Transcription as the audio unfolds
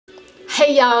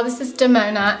Hey y'all, this is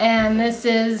Demona, and this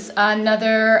is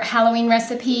another Halloween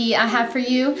recipe I have for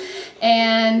you,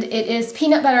 and it is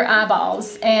peanut butter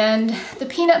eyeballs. And the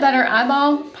peanut butter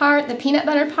eyeball part, the peanut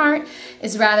butter part,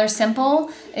 is rather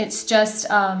simple. It's just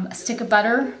a stick of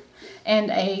butter and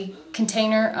a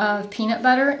container of peanut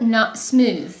butter, not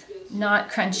smooth, not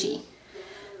crunchy.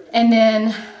 And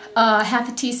then half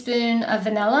a teaspoon of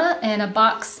vanilla and a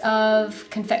box of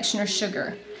confectioner's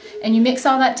sugar. And you mix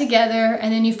all that together,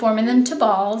 and then you form them into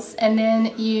balls, and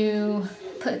then you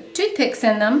put toothpicks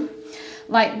in them,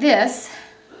 like this,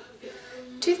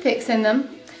 toothpicks in them,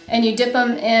 and you dip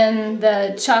them in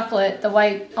the chocolate, the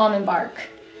white almond bark,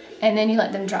 and then you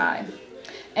let them dry.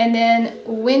 And then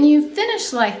when you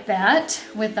finish like that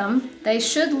with them, they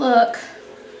should look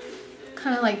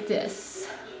kind of like this.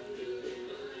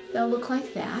 They'll look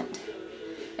like that.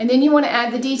 And then you want to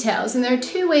add the details, and there are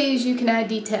two ways you can add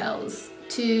details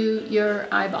to your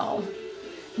eyeball.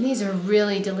 And these are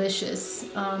really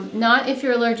delicious. Not if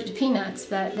you're allergic to peanuts,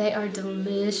 but they are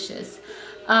delicious.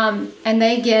 And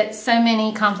they get so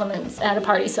many compliments at a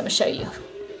party, so I'm gonna show you.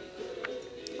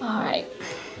 All right.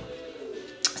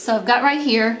 So I've got right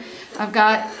here, I've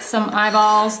got some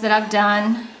eyeballs that I've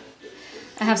done.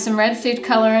 I have some red food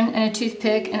coloring and a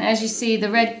toothpick, and as you see, the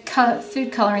red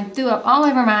food coloring threw up all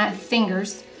over my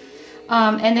fingers.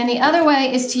 And then the other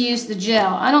way is to use the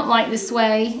gel. I don't like this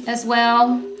way as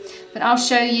well, but I'll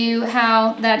show you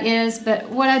how that is. But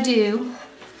what I do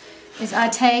is I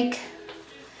take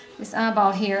this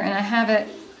eyeball here and I have it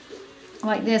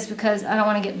like this because I don't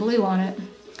want to get blue on it.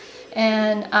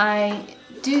 And I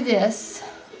do this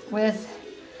with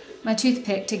my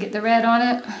toothpick to get the red on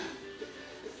it.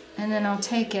 And then I'll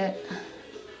take it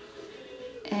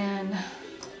and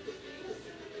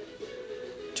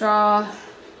draw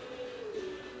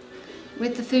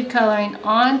with the food coloring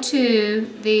onto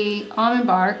the almond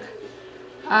bark.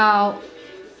 I'll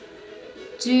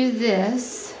do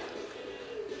this.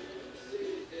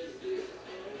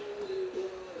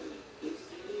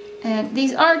 And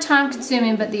these are time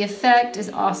consuming, but the effect is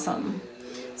awesome.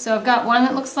 So I've got one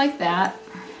that looks like that.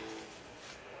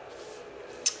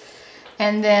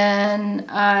 And then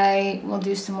I will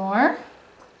do some more.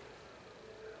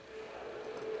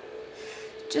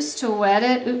 Just to wet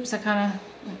it. Oops, I kind of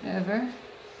went over.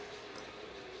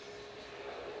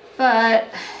 But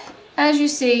as you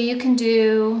see, you can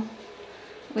do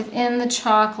within the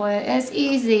chocolate. It's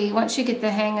easy once you get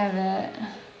the hang of it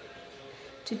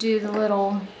to do the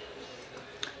little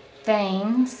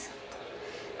veins.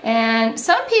 And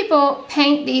some people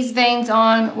paint these veins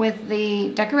on with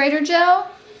the decorator gel,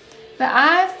 but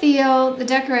I feel the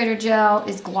decorator gel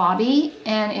is globby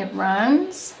and it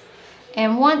runs.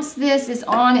 And once this is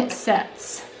on, it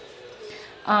sets.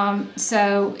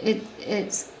 So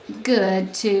it's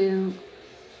good to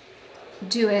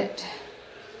do it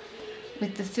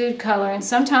with the food color. And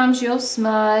sometimes you'll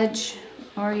smudge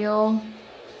or you'll,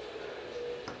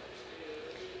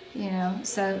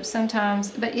 so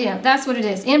sometimes, but that's what it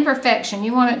is. Imperfection.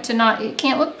 You want it to not, it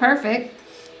can't look perfect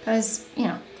because,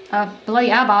 a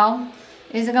bloody eyeball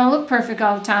isn't going to look perfect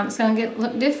all the time. It's going to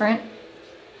look different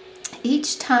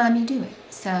each time you do it.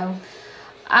 So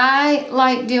I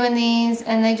like doing these,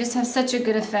 and they just have such a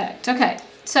good effect. Okay,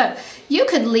 so you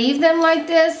could leave them like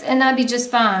this and that'd be just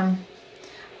fine.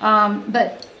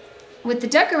 But with the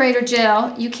decorator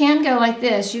gel, you can go like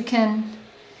this. You can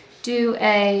do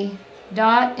a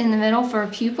dot in the middle for a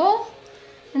pupil,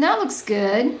 and that looks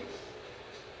good.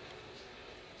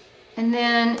 And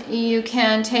then you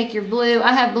can take your blue.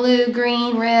 I have blue,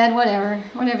 green, red, whatever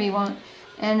you want,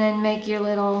 and then make your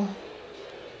little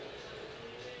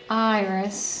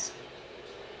iris.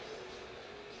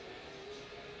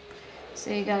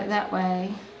 So you got it that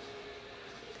way.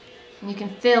 And you can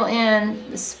fill in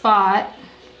the spot.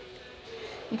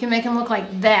 You can make them look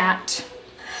like that.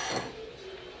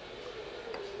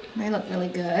 They look really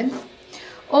good.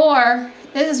 Or,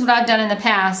 this is what I've done in the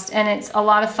past, and it's a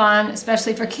lot of fun,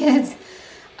 especially for kids.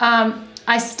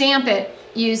 I stamp it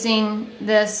using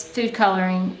this food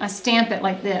coloring. I stamp it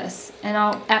like this, and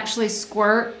I'll actually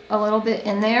squirt a little bit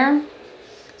in there.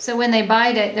 So when they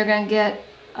bite it, they're going to get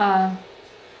a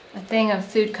thing of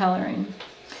food coloring.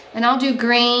 And I'll do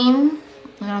green,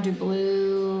 and I'll do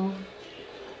blue,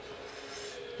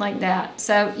 like that.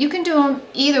 So you can do them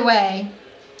either way,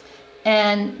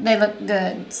 and they look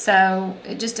good. So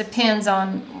it just depends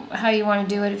on how you want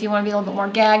to do it. If you want to be a little bit more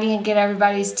gaggy and get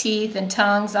everybody's teeth and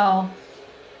tongues all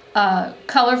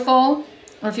colorful,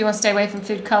 or if you want to stay away from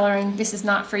food coloring, this is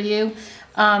not for you.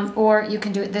 Or you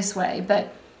can do it this way.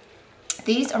 But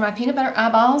these are my peanut butter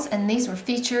eyeballs, and these were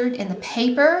featured in the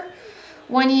paper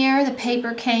One year the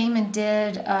paper came and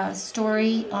did a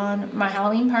story on my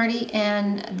Halloween party,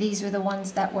 and these were the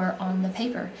ones that were on the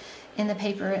paper, in the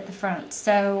paper at the front.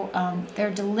 So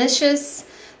they're delicious,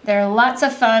 they're lots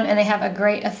of fun, and they have a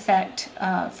great effect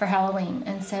for Halloween.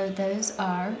 And so those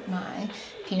are my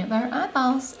peanut butter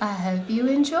eyeballs. I hope you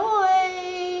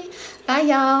enjoy. Bye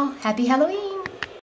y'all. Happy Halloween.